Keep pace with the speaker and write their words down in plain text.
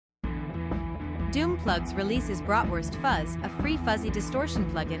Doom Plugs releases Bratwurst Fuzz, a free fuzzy distortion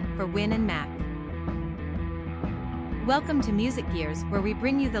plugin for Win and Mac. Welcome to Music Gears, where we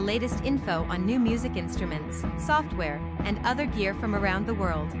bring you the latest info on new music instruments, software, and other gear from around the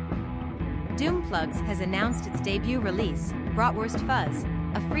world. Doom Plugs has announced its debut release, Bratwurst Fuzz,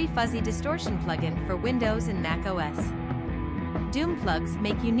 a free fuzzy distortion plugin for Windows and MacOS. Doom Plugs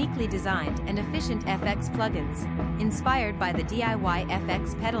make uniquely designed and efficient FX plugins, inspired by the DIY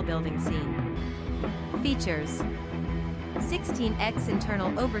FX pedal building scene. Features: 16x internal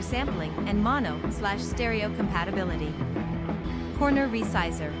oversampling and mono/stereo compatibility. Corner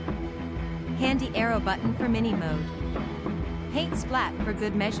resizer. Handy arrow button for mini mode. Paint splat for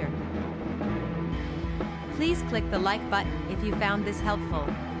good measure. Please click the like button if you found this helpful,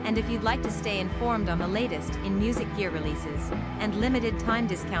 and if you'd like to stay informed on the latest in music gear releases and limited time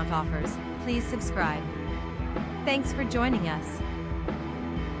discount offers, please subscribe. Thanks for joining us.